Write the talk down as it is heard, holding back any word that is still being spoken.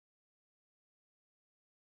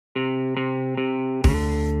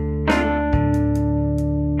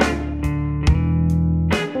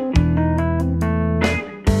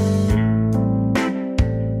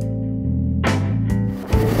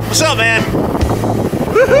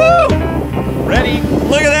Woohoo! Ready?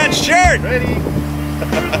 Look at that shirt! Ready?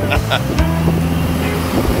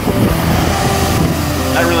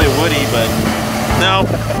 Not really a Woody, but no.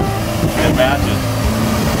 It matches.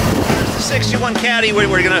 There's the 61 Caddy we're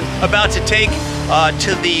about to take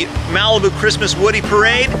to the Malibu Christmas Woody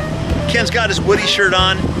Parade. Ken's got his Woody shirt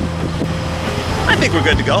on. I think we're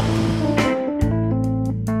good to go.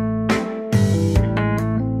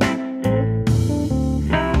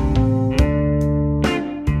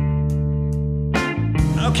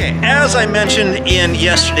 Okay, as I mentioned in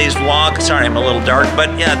yesterday's vlog, sorry I'm a little dark, but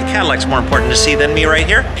yeah, the Cadillac's more important to see than me right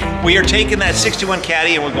here. We are taking that 61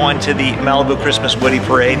 Caddy and we're going to the Malibu Christmas Woody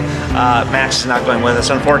Parade. Max is not going with us,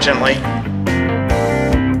 unfortunately.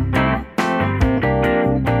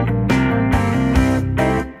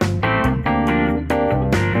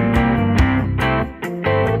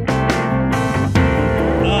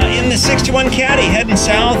 The 61 Caddy heading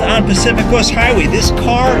south on Pacific Coast Highway. This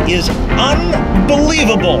car is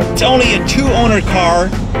unbelievable. It's only a two-owner car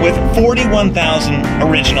with 41,000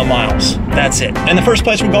 original miles. That's it. And the first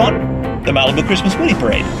place we're going? The Malibu Christmas Woody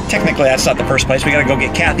Parade. Technically, that's not the first place. We gotta go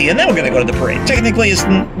get Kathy, and then we're gonna go to the parade. Technically, it's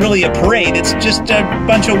not really a parade. It's just a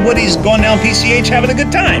bunch of Woodies going down PCH having a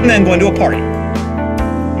good time, and then going to a party.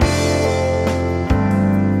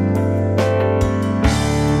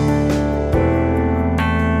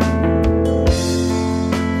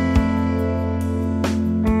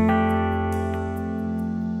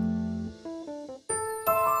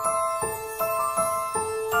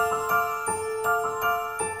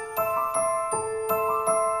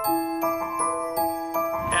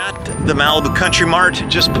 The Malibu Country Mart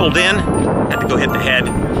just pulled in. Had to go hit the head.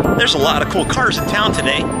 There's a lot of cool cars in town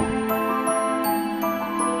today.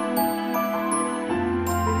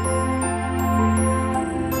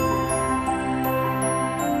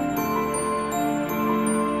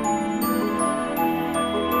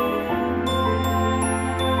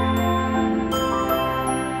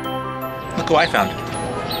 Look who I found.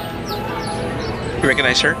 You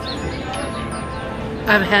recognize her?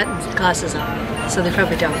 I have a hat and glasses on, so they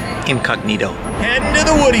probably don't. Incognito. Heading to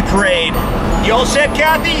the Woody Parade. You all set,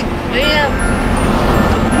 Kathy? Yeah.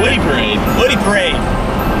 Woody Parade. Woody Parade.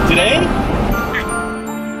 Today?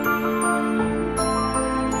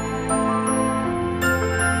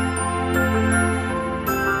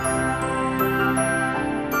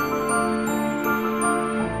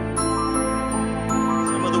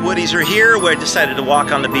 Some of the Woodies are here. We decided to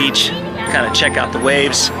walk on the beach, kind of check out the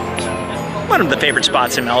waves. One of the favorite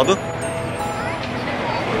spots in Malibu.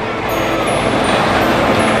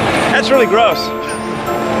 That's really gross.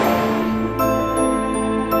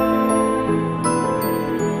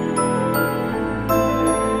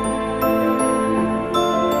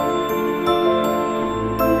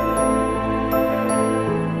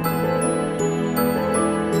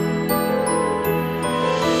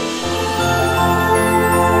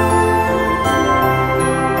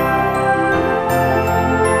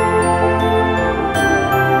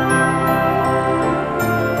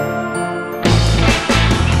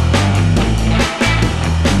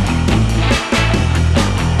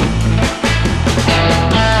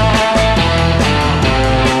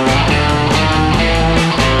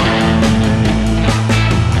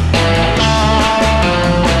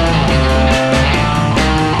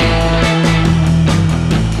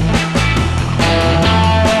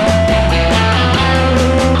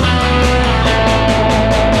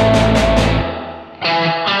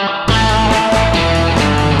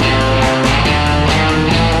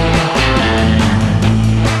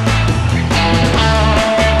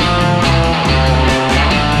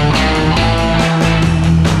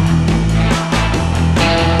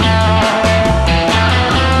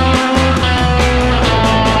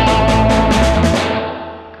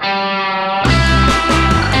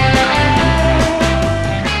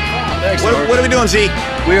 What are we doing, Z?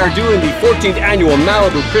 We are doing the 14th annual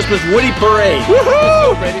Malibu Christmas Woody Parade.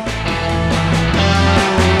 Woohoo! Ready?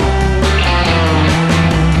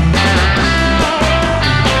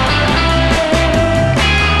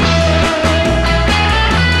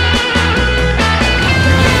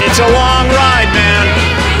 It's a long ride, man.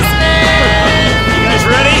 You guys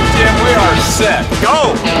ready? Jim, we are set.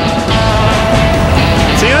 Go!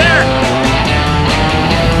 See you there!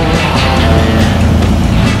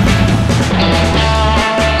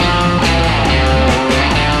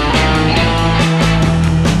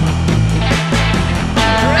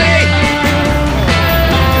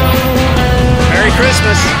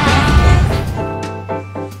 Christmas.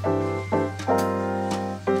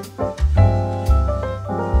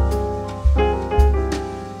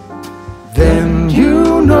 Then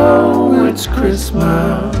you know it's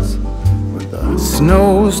Christmas with a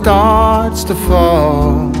snow starts to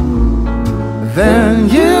fall, then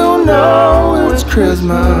you know it's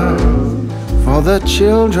Christmas for the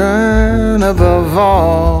children above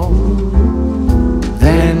all.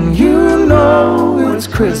 Then you know it's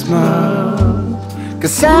Christmas,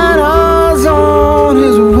 'cause Santa's on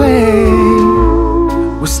his way.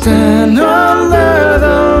 We stand under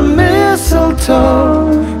the mistletoe,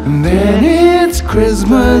 and then it's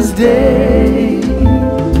Christmas Day.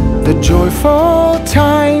 The joyful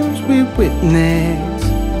times we witness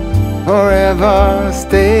forever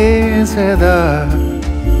stays with us.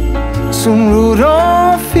 Soon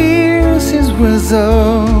Rudolph hears his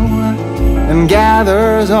whistle and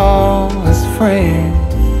gathers all his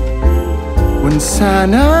friends. When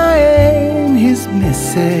Santa and his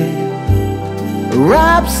missus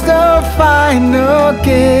wraps the final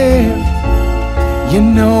gift, you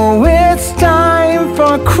know it's time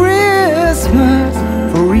for Christmas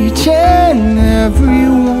for each and every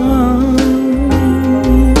one.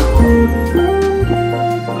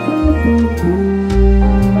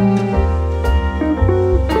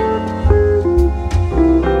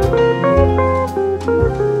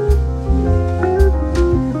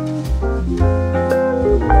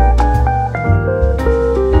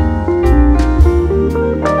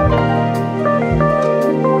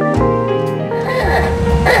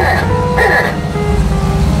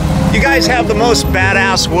 You guys have the most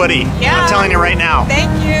badass Woody. Yeah. I'm telling you right now.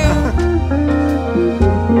 Thank you.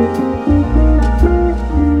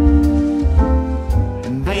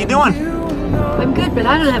 How you doing? I'm good, but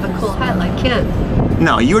I don't have a cool hat like Ken.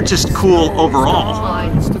 No, you're just cool overall.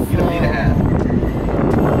 Fine.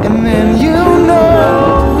 And then you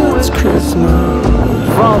know it's Christmas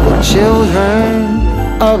for the children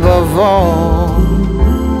above all.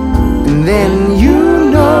 And then you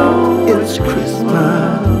know it's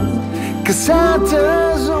Christmas, 'cause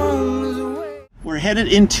Santa's on his way. We're headed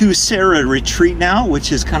into Sarah Retreat now,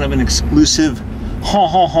 which is kind of an exclusive ha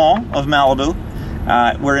of Malibu.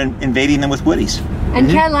 We're invading them with Woodies. And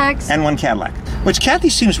Cadillacs. And one Cadillac, which Kathy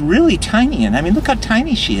seems really tiny in. I mean, look how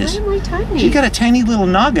tiny she is. Why am I tiny? She's got a tiny little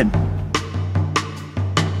noggin.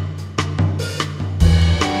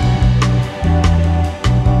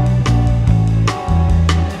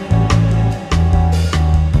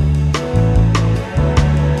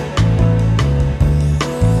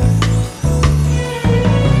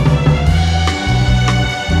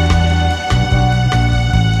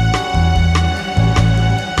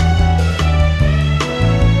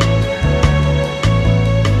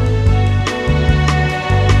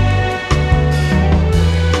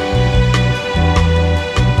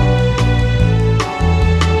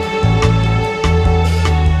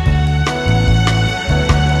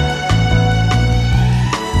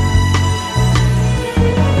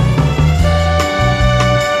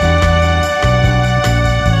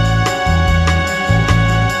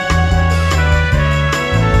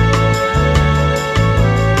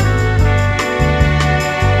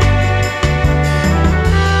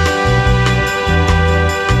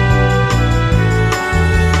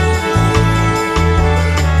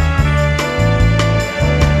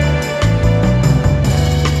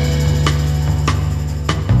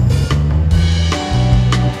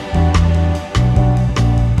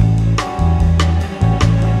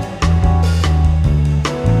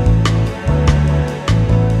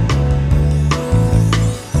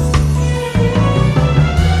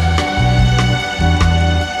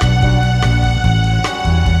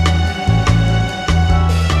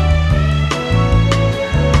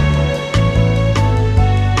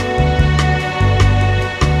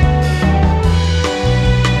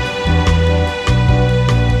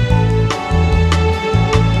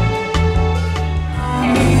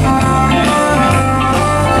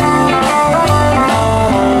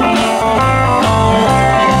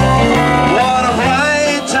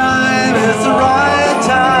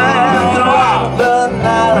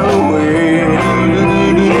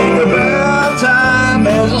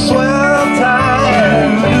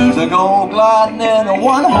 In a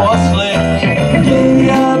one-horse sleigh, giddy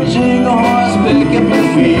up, jingle horse, pick up your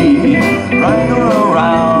feet, wrangle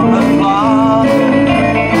around the block.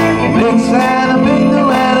 Big Santa, big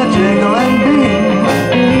Noel, jingle and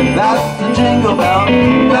beat. That's the jingle bell,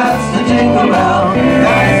 that's the jingle bell,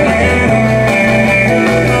 that's the jingle.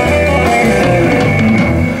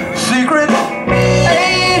 Secret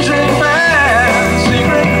agent man,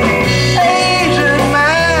 secret agent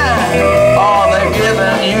man. Oh, they're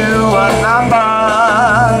giving you a number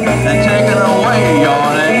and taking away your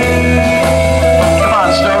name.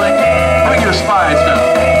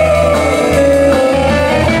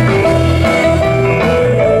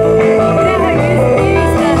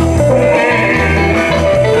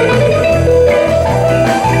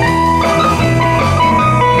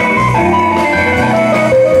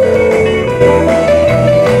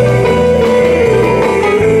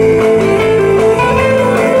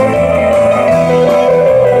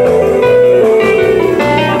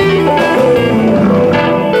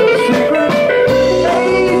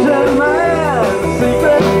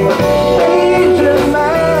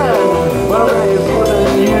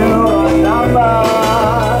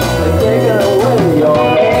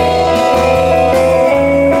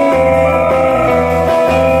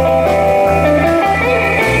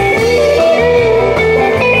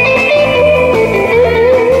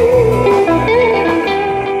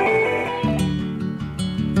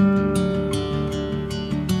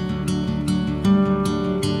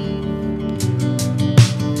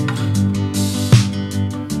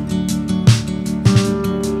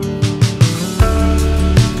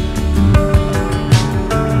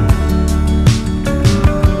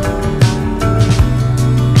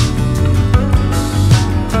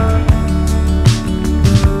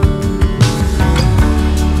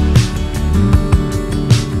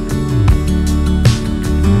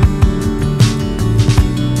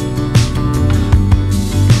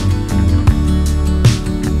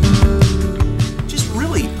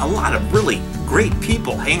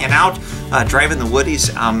 hanging out, driving the Woodies,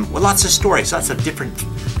 with lots of stories, lots of different,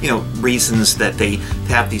 you know, reasons that they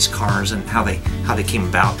have these cars and how they came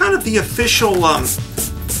about. Kind of the official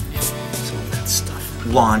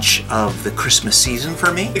launch of the Christmas season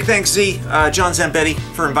for me. Big thanks, Z, John Zambetti,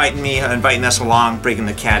 for inviting us along, bringing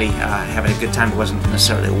the Caddy, having a good time. It wasn't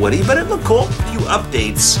necessarily a Woody, but it looked cool. A few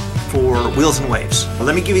updates for Wheels and Waves. Well,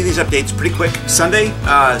 let me give you these updates pretty quick. Sunday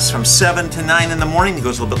is from 7 to 9 in the morning. It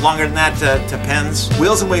goes a little bit longer than that, depends.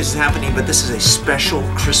 Wheels and Waves is happening, but this is a special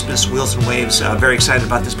Christmas Wheels and Waves. Very excited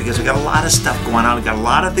about this because we got a lot of stuff going on. We got a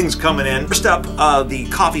lot of things coming in. First up, the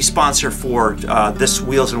coffee sponsor for this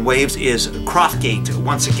Wheels and Waves is Croftgate.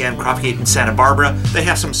 Once again, Croftgate in Santa Barbara. They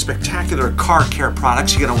have some spectacular car care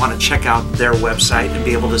products. You're going to want to check out their website and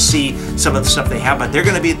be able to see some of the stuff they have, but they're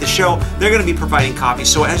going to be at the show. They're going to be providing coffee,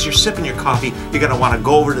 so as you're sipping your coffee, you're going to want to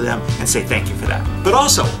go over to them and say thank you for that. But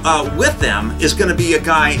also, with them is going to be a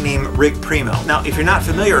guy named Rick Primo. Now, if you're not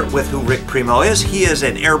familiar with who Rick Primo is, he is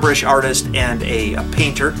an airbrush artist and a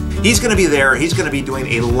painter. He's going to be there. He's going to be doing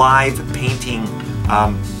a live painting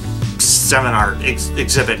seminar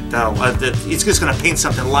exhibit. He's just going to paint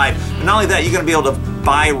something live. And not only that, you're going to be able to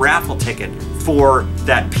buy a raffle ticket for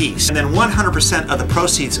that piece. And then 100% of the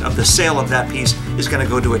proceeds of the sale of that piece is going to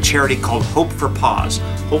go to a charity called Hope for Paws.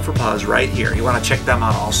 Hope for Paws right here. You want to check them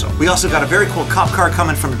out also. We also got a very cool cop car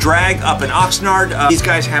coming from Drag up in Oxnard. These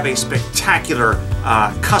guys have a spectacular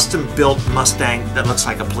custom-built Mustang that looks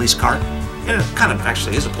like a police car. And it kind of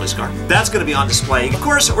actually is a police car. That's going to be on display. Of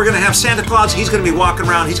course, we're going to have Santa Claus. He's going to be walking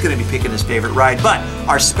around. He's going to be picking his favorite ride. But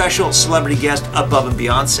our special celebrity guest above and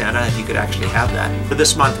beyond Santa, if you could actually have that, for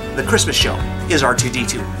this month, the Christmas show, is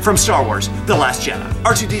R2-D2 from Star Wars: The Last Jedi.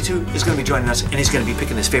 R2-D2 is going to be joining us, and he's going to be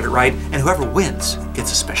picking his favorite ride, and whoever wins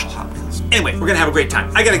gets a special Hot Wheels. Anyway, we're going to have a great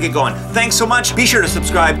time. I got to get going. Thanks so much. Be sure to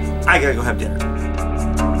subscribe. I got to go have dinner.